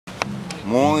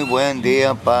Muy buen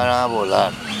día para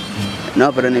volar.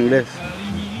 No, pero en inglés.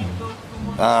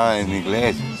 Ah, en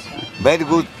inglés. Very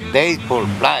good day for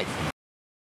flight.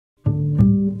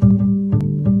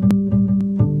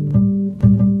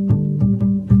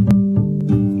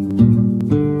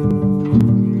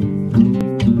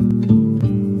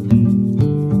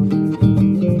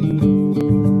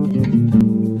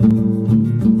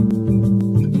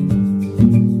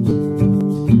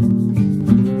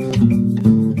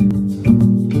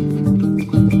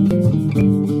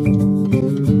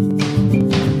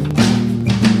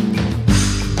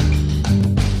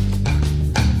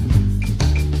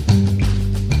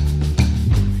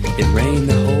 It rained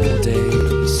the whole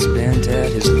day, spent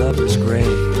at his lover's grave.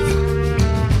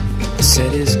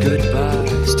 Said his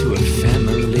goodbyes to her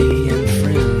family and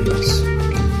friends,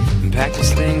 and packed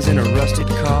his things in a rusted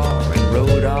car and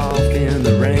rode off in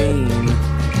the rain.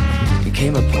 He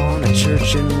came upon a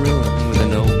church in ruin with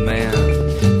an old man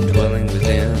dwelling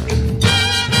within.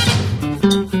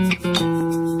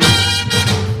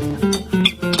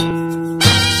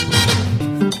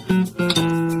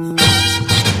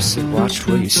 Watch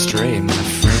where you stray, my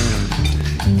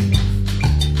friend.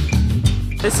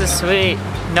 This is sweet.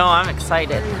 No, I'm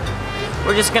excited.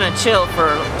 We're just gonna chill for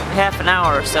half an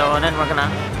hour or so, and then we're gonna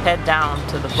head down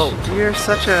to the boat. You're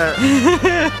such a...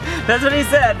 That's what he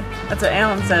said. That's what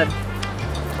Alan said.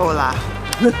 Hola.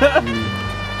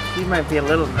 He might be a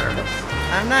little nervous.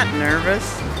 I'm not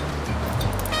nervous.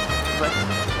 But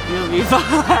you'll be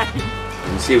fine. You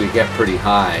can see we get pretty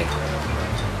high.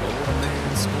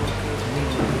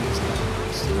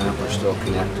 We're still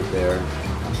connected there.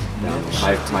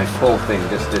 My full thing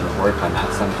just didn't work on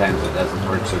that. Sometimes it doesn't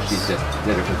work, so she just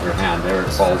did it with her hand. There it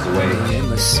falls away. In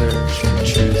the search for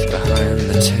truth behind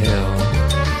the tale,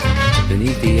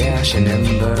 beneath the ash and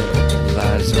ember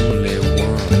lies only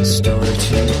one story to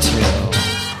tell.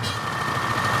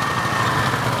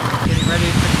 Getting ready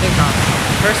for takeoff.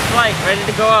 First flight, ready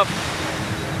to go up.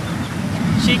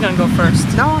 She's gonna go first.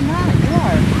 No, I'm not. You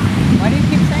are. Why do you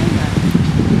keep saying that?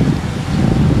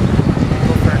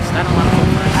 I don't want to go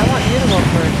first. I want you to go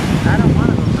first. I don't want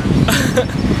to go first.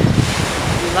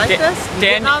 You like this? You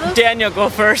getting all this? Daniel, go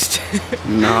first.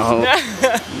 No.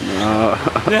 No.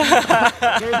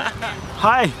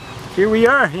 Hi, here we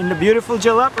are in the beautiful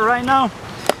Yelapa right now,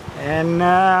 and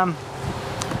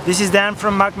this is Dan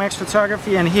from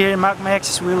Macmexphotography, and here in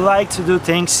Macmex we like to do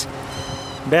things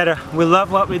better. We love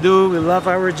what we do, we love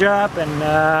our job,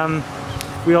 and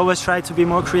we always try to be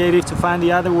more creative, to find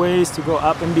the other ways to go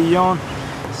up and beyond.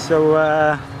 So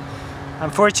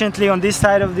unfortunately on this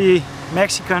side of the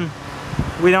Mexican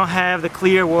we don't have the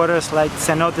clear waters like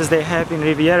cenotes they have in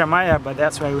Riviera Maya, but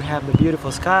that's why we have the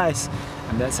beautiful skies,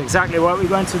 and that's exactly what we're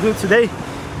going to do today.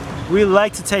 We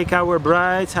like to take our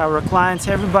brides, our clients,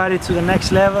 everybody to the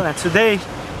next level, and today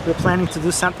we're planning to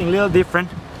do something a little different.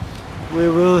 We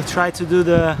will try to do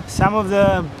some of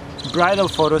the bridal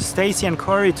photos. Stacy and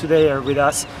Corey today are with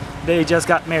us. They just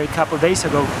got married a couple days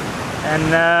ago,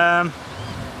 and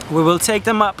we will take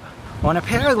them up on a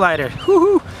paraglider.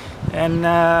 Woohoo! And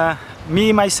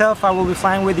myself, I will be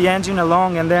flying with the engine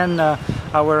along, and then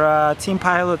our team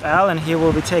pilot Alan, he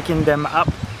will be taking them up,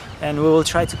 and we will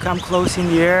try to come close in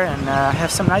the air and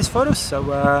have some nice photos. So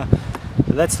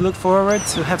let's look forward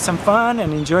to have some fun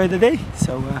and enjoy the day.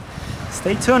 So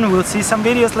stay tuned, we'll see some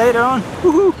videos later on.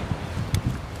 Woohoo!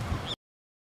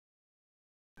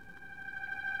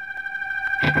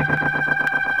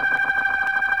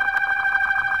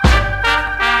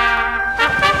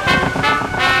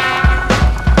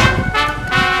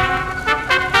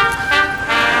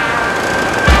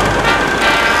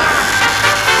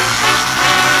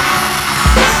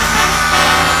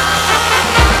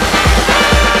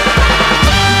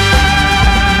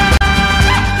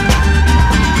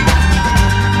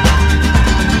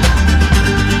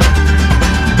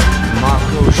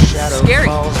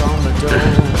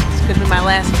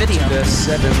 The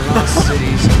 7 lost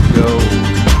cities ago,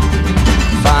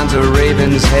 finds a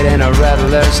raven's head and a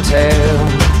rattler's tail,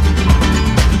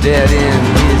 dead in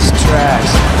his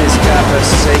tracks, this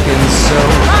godforsaken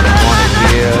soul wanted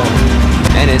here,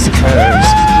 and his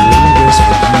curse lingers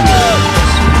for years.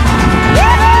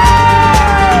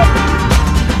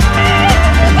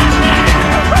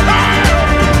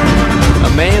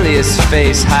 Amelia's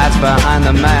face hides behind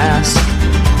the mask,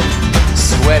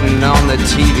 sweating on the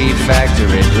TV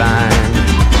factory line.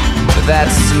 But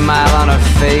that smile on her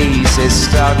face is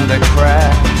starting to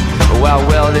crack, while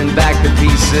welding back the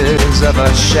pieces of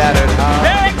a shattered heart.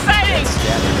 Very exciting!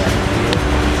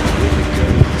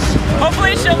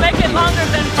 Hopefully she'll make it longer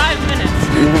than 5 minutes.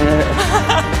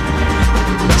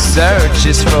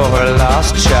 Searches for her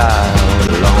lost child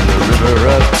along the river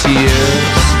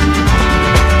tears,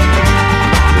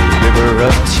 the river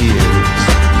of tears.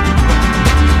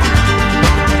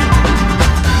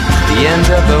 The end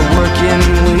of the working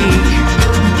week,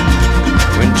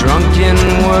 when drunken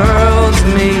worlds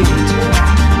meet.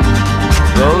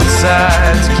 Both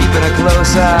sides keeping a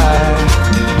close eye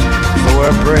for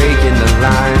a break in the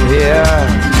line here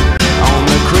on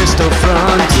the crystal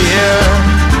frontier.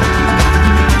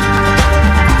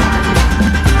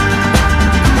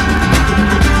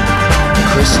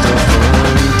 Crystal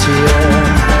frontier.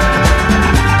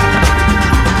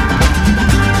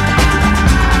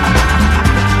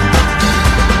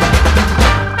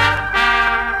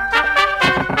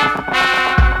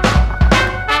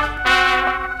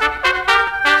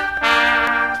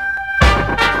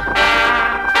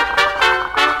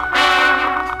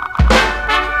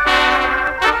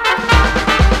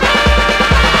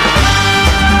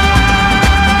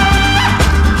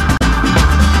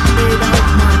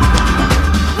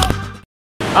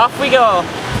 Off we go.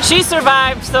 She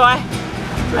survived, so I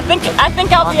think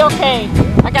I'll be okay.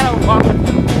 I gotta walk. I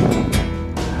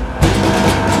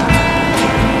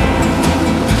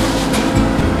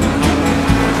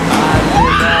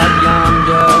live out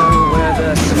yonder where the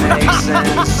snakes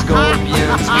and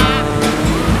scorpions run.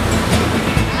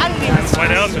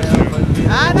 What else is there?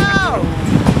 I know.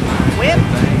 Whip.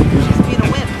 She's being a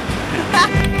whip.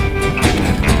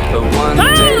 But one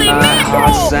day my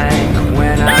heart sank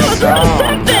when I saw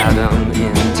Madam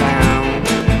in town.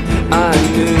 I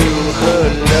knew her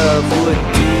love would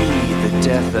be the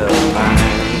death of mine.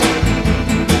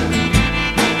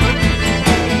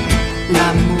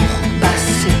 L'amour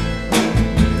passé,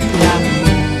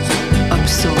 l'amour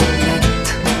obsolète.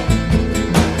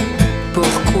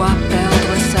 Pourquoi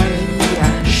perdre sa vie à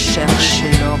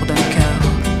chercher l'or d'un cœur?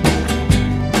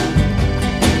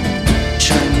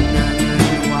 Je ne me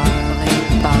noierai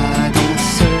pas dans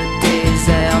ce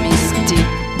désert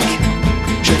mystique.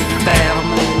 Je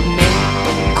ferme mes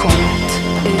comptes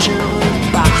et je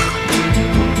repars.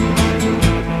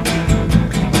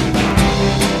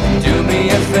 Do me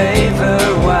a favor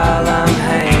while I'm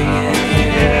hanging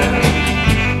here.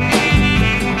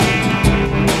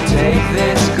 Take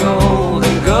this gold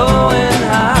and go and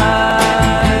hide.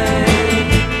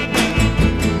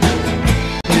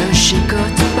 Ne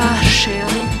chicote pas,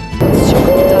 chérie, sur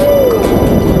ta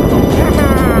corde.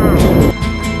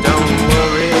 Don't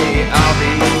worry, I'll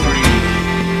be free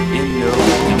in no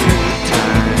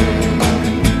time.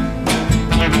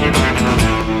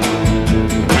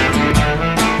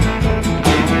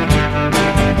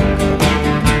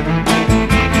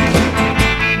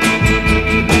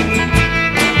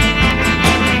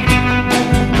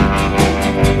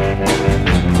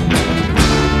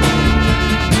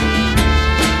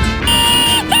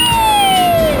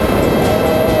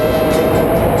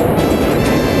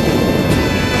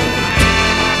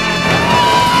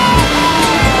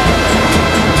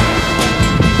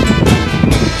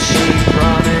 She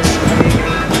promised me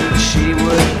she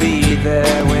would be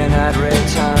there when I'd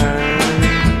return.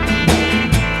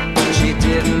 She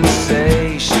didn't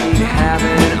say she'd have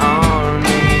an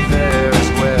army there as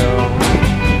well.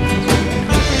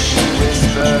 She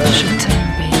whispered Je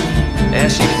t'aime, baby.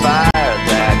 as she fired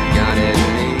that gun at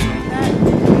me.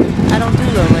 I don't do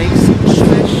the lakes,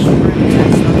 swish, or any of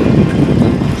that stuff.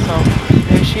 So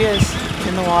there she is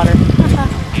in the water.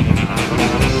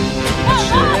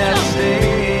 Should have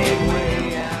stayed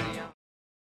way out young.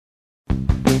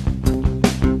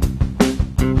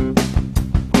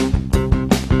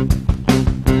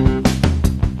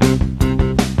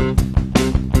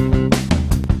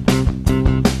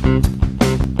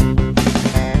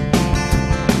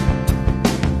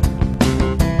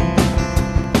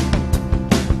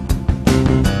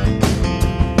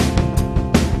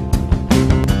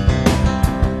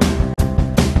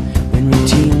 When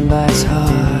routine bites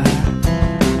hard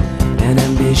and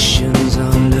ambitions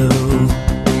are low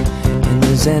and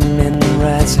resentment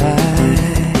rides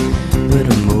high, but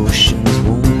emotions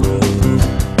won't grow.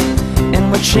 And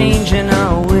we're changing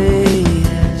our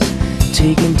ways,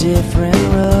 taking different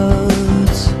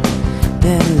roads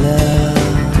than love.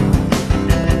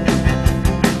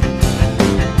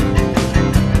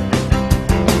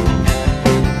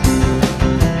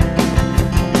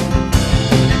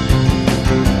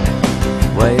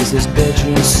 Why is this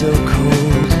bedroom so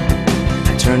cold?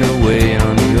 Turn away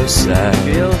on your side.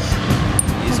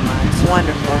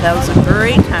 Wonderful. That was a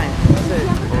great time.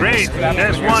 Great,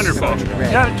 that's wonderful. You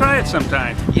gotta try it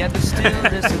sometime.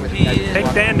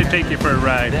 Take Dan to take you for a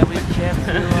ride. That we kept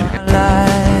through our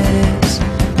lives.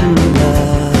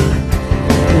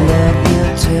 Love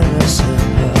will tear us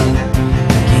apart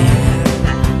again.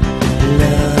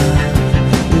 Love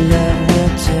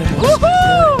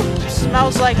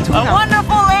A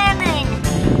wonderful landing!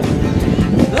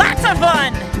 Lots of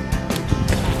fun!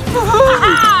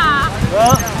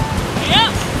 Well,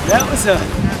 that was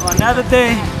another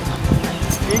day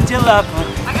in Yelapa.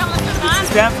 This is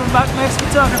Dan from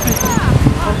Macmexphotography.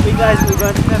 Hope you guys were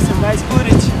going to have some nice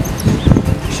footage.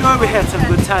 I'm sure we had some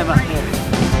good time out there.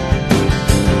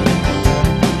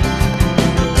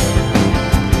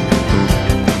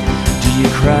 Do you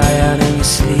cry out in your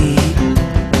sleep?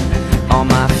 All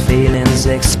my feelings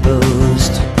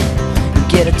exposed.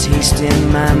 Get a taste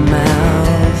in my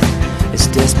mouth as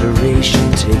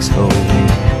desperation takes hold.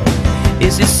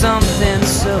 Is it something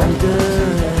so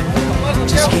good?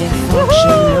 Just can't